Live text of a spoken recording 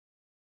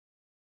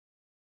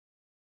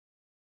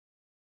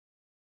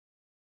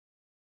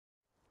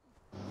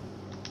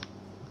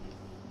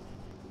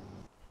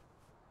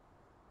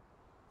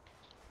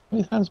How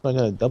many times am I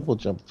gonna double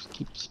jump? Just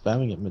keep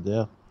spamming it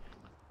midair.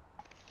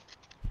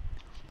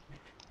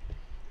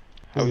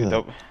 How Who's you that?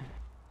 double?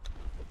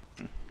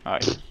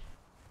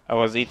 I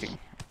was eating.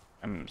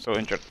 I'm so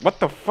injured. What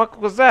the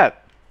fuck was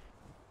that?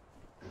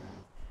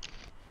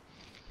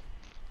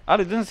 I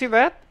didn't see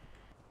that.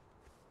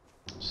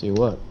 See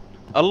what?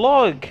 A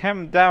log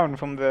came down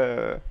from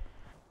the.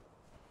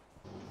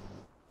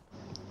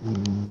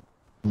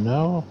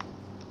 No.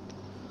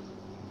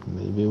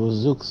 Maybe it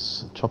was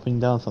Zooks chopping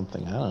down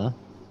something. I don't know.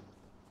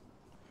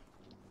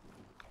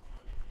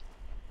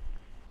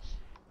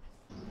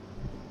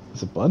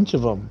 There's a bunch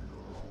of them.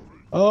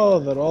 Oh,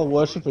 they're all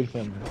worshipping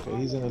him. Okay,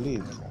 he's in the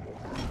lead.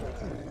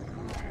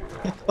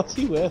 What's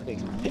he wearing?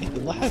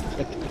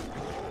 Electric.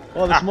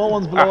 Oh, the small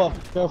ones blow up.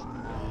 Careful.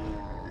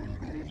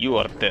 You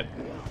are dead.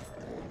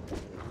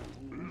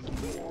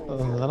 Oh,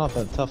 they're not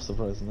that tough,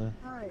 surprisingly.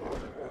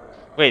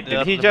 Wait,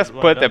 did he just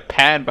put a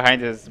pan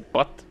behind his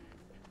butt?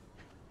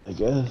 I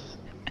guess.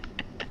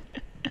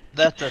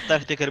 That's a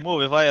tactical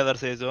move if I ever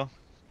say so.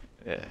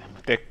 Yeah,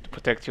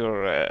 protect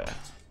your.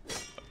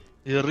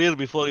 Your rear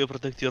before you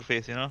protect your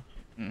face, you know?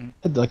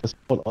 Had like a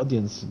small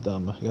audience,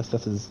 damn. I guess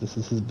this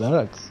is his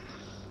barracks.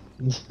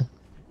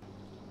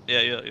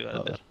 Yeah, you got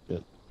it there.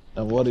 Shit.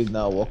 I'm worried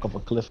now. Walk up a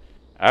cliff.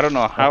 I don't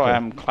know how Okay.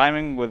 I'm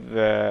climbing with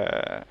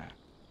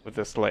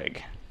this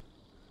leg.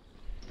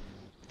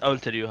 I will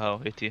tell you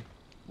how, AT.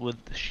 With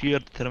sheer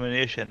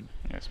determination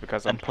Yes,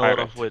 because I'm and power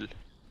pirate. of will.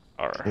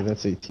 Okay, Arr.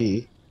 that's AT.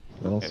 I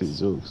don't see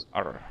Yes. Zooks.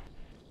 Arr.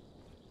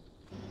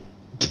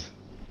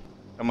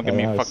 Someone give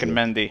me I fucking see.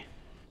 Mendy.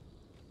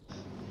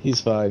 He's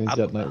fine. He's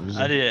got night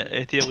vision.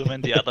 هذه AT ابو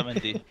مندي عطى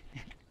مندي.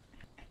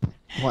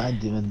 ما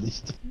عندي مندي.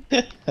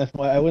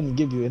 I wouldn't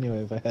give you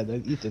anyway if I had.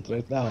 I'd eat it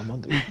right now. I'm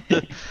hungry.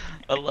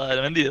 والله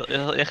المندي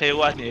يا اخي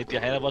جوعتني AT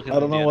الحين باكل I don't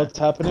know مندي what's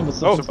happening, but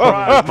Oh,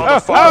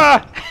 something's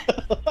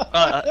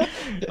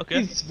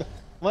Okay.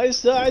 ما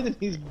يساعد and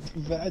he's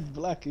bad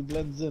black. He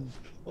blends in.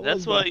 What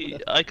That's was why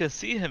that? I can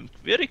see him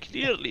very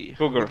clearly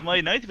Cougar. with my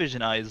night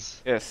vision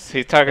eyes. Yes,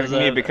 he targeted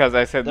There's me a- because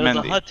I said There's a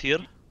Mendy. hut here.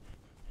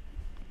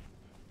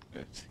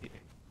 Yes,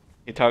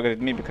 he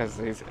targeted me because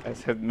I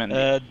said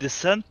Mendy.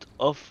 Descent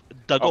of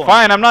Dagon. Oh,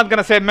 fine, I'm not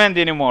gonna say Mendy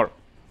anymore.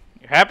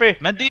 You happy?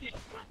 مندي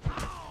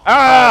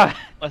Ah!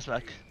 ما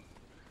اسمعك.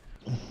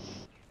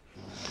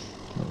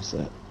 What's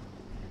that?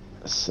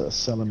 It's a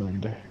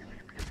salamander.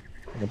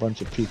 And a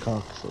bunch of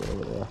peacocks or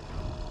whatever they are.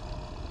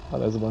 Oh,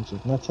 there's a bunch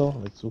of metal,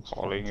 like Zooks.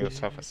 Calling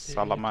yourself a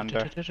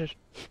salamander.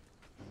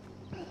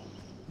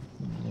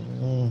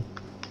 Mm.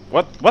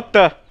 What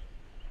the?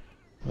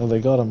 Well, they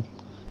got him.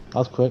 That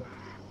was quick.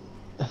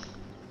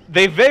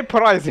 They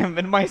vaporize him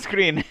in my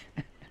screen.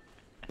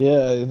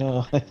 Yeah, you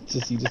know,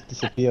 he just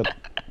disappeared.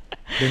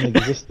 Didn't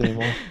exist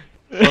anymore.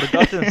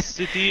 Forgotten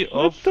city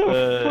of What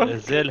the fuck?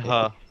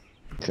 Zelha.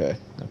 Okay,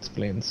 that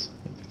explains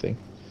everything.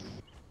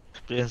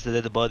 Explains the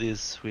dead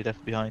bodies we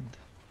left behind.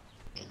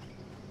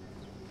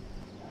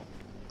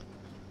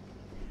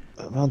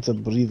 The amount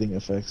of breathing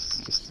effects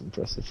is just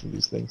impressive for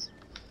these things.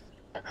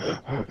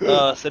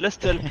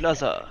 Celestial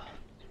Plaza.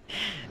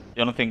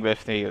 The only thing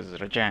left here is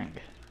Rajang.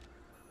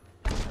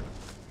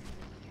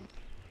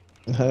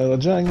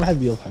 رجاء ما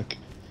حد يضحك.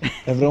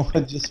 Everyone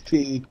would just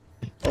be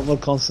over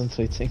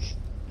concentrating.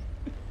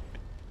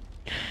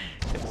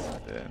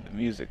 The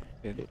music.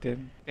 Dun,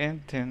 dun,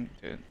 dun,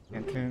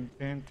 dun, dun,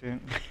 dun, dun.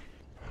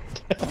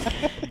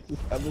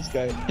 And this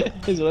guy,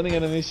 he's running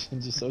an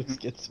mission just so he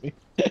gets me.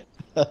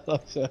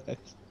 That's right.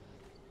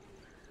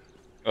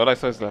 All I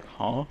saw is like,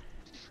 huh?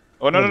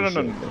 Oh no no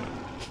no no!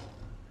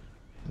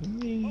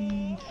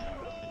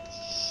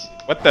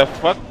 What the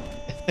fuck?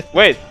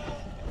 Wait,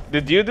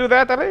 did you do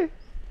that, Ali?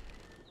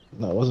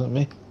 No, it wasn't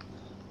me.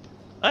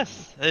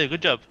 Nice. Hey,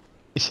 good job.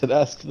 You should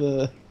ask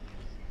the.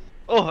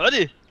 Oh,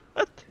 Ali.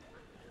 What?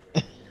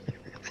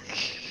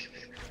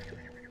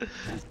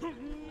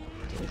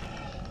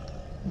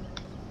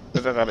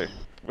 Where's that, Ali?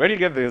 Where do you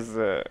get this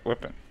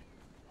weapon?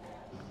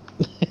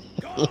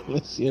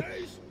 Let's see.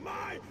 Face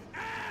my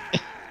ass!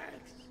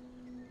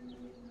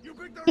 You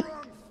picked the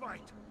wrong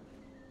fight.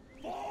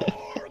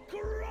 For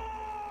Chrome!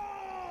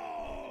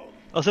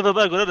 Oh, silver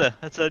bag, whatever.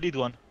 That's a lead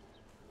one.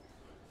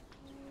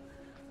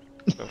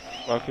 What the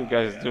fuck you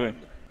guys doing?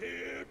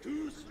 Here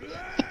to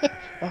slay!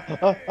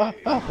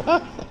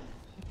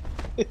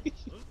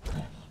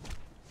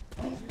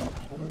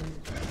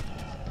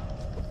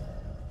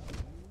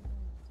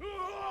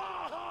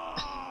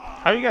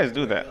 How you guys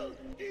do that?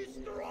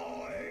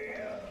 Destroy!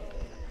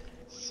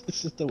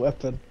 It's just a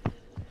weapon.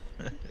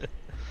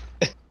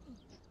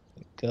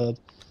 God.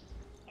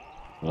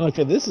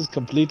 Okay, this is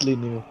completely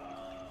new.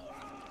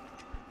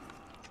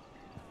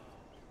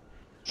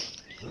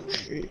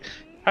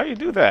 How you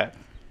do that?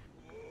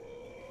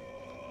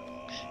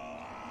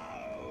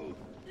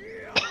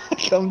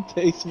 Come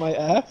taste my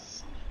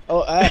ass.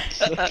 Oh,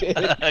 ass. Okay.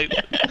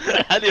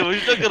 Ali,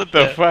 وش ذكرت؟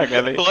 The fuck,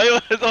 Ali? Why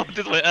was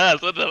it my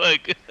ass? What the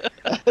fuck?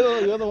 I don't know.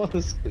 You're the one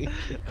who's squeaking.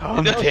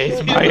 Come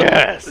taste my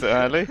ass,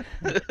 Ali.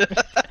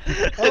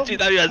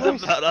 جيت علي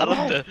عزمت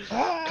عرفته.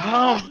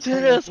 Come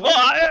taste my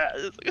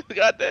ass.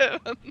 God damn.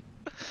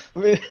 I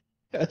mean,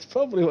 that's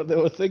probably what they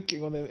were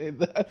thinking when they made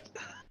that.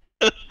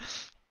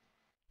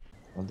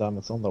 Well, damn,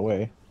 it's on the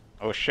way.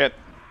 Oh shit.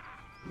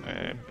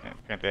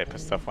 Apparently I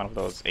pissed off one of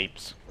those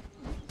apes.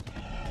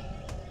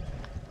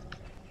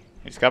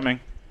 He's coming.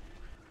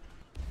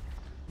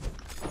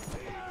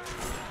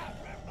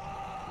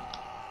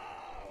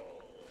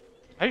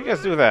 How do you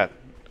guys do that?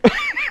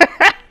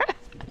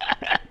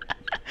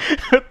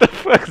 What the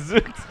fuck,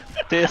 Zoot?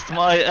 Taste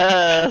my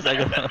ass. I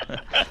go.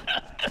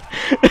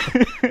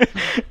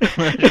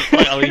 Just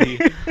like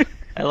عويه.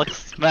 I like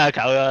smack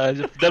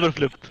just double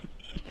flip.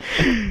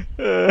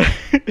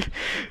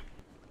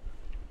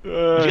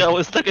 I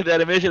was stuck in the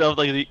animation of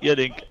like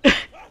yelling.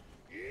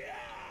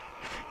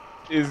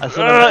 As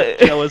soon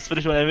as I was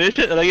finished my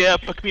animation, like yeah,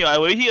 fuck me,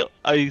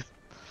 I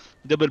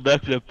double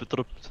backflip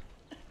dropped.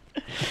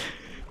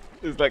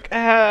 It's like,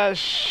 ah,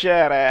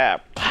 shut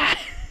up.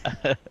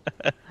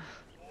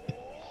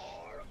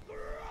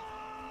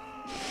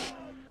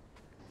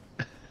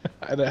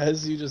 And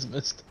as you just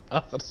missed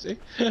Archie.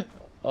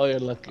 Oh, you're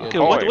lucky. Okay,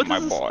 Boy, what my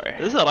is this? boy.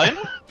 Is this a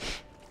rhino?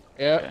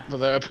 Yeah,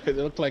 but they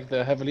look like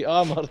they're heavily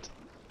armored.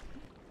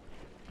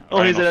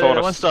 Oh, he's a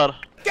Rhinoceros. 1 star.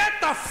 Get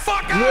the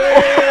fuck out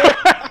of here!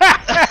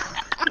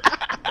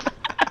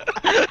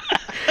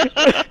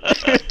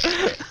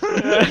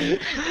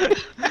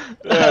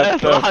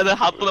 صراحة أنا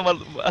حاط لما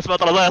أسمع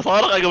طرزاية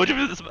صارخ أقوم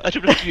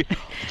أشوف نفسي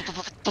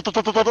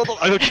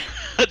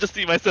I just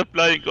see myself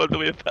flying all the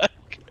way back.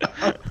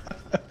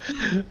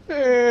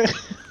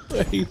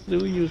 He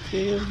threw you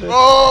here.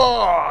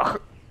 Oh!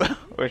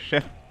 Oh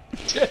shit.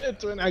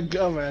 Shit, when I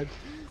go, man.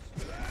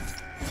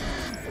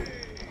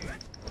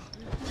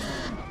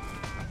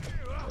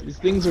 These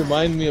things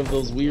remind me of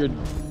those weird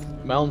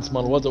mounts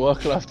man World of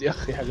Warcraft يا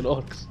أخي حق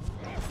الأوركس.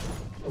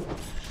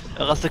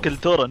 قصدك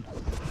التورن.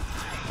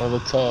 Or the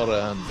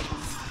Tauren.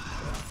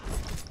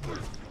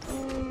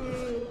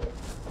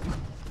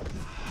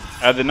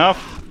 Had enough?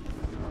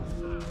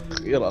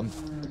 أخيرا.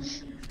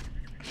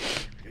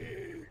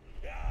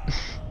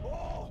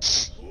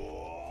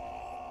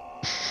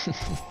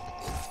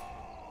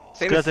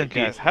 Seriously,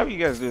 guys, how do you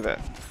guys do that?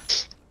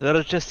 There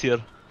are chest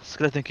here.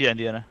 skeleton key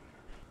عندي أنا.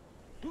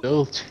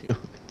 Told you.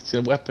 It's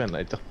a weapon,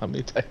 I don't know how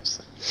many times.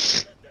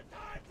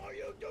 Time for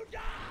you to die!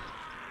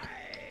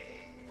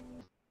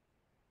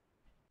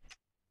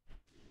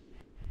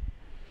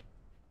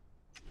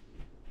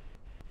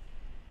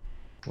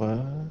 What?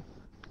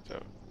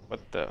 So, what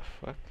the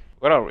fuck?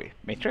 Where are we?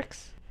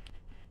 Matrix?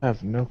 I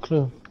have no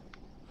clue.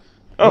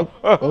 Oh,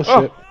 oh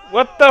shit.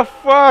 What the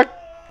fuck?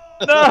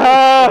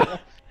 No!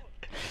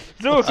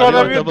 Zeus, what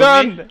have you double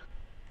done?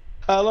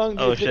 How long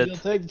do you Oh, think shit. it'll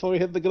take before we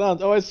hit the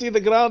ground? Oh, I see the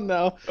ground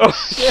now. Oh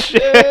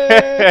shit!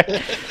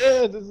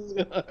 This is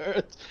gonna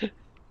hurt.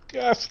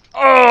 Gosh.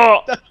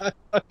 Oh! For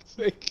fuck's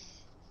sake.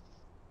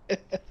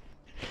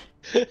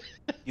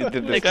 You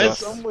did Hey, this to guys.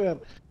 us.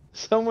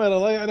 somewhere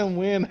الله يعلم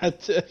وين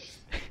حتى.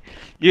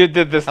 You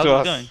did this How's to it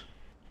us.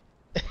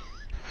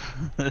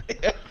 going?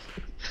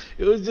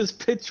 It was just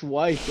pitch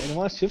white and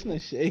ما شفنا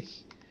شيء.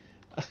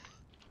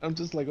 I'm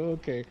just like, oh,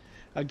 okay,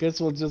 I guess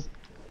we'll just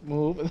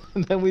move,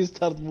 and then we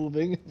start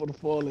moving, we're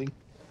falling.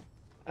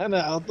 And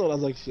I thought, I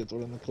was like, shit,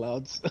 we're in the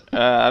clouds.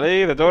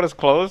 Ali, the door is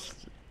closed.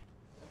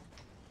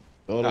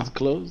 Door is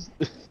closed.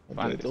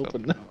 Fine, It's it's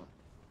open open.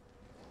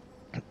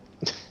 now.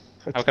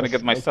 How can I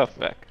get my stuff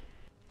back?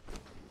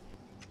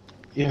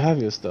 You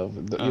have your stuff,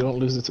 you don't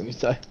lose it when you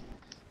die.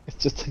 It's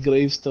just a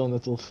gravestone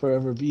that will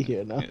forever be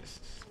here now. Yes,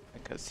 I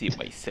can see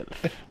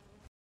myself.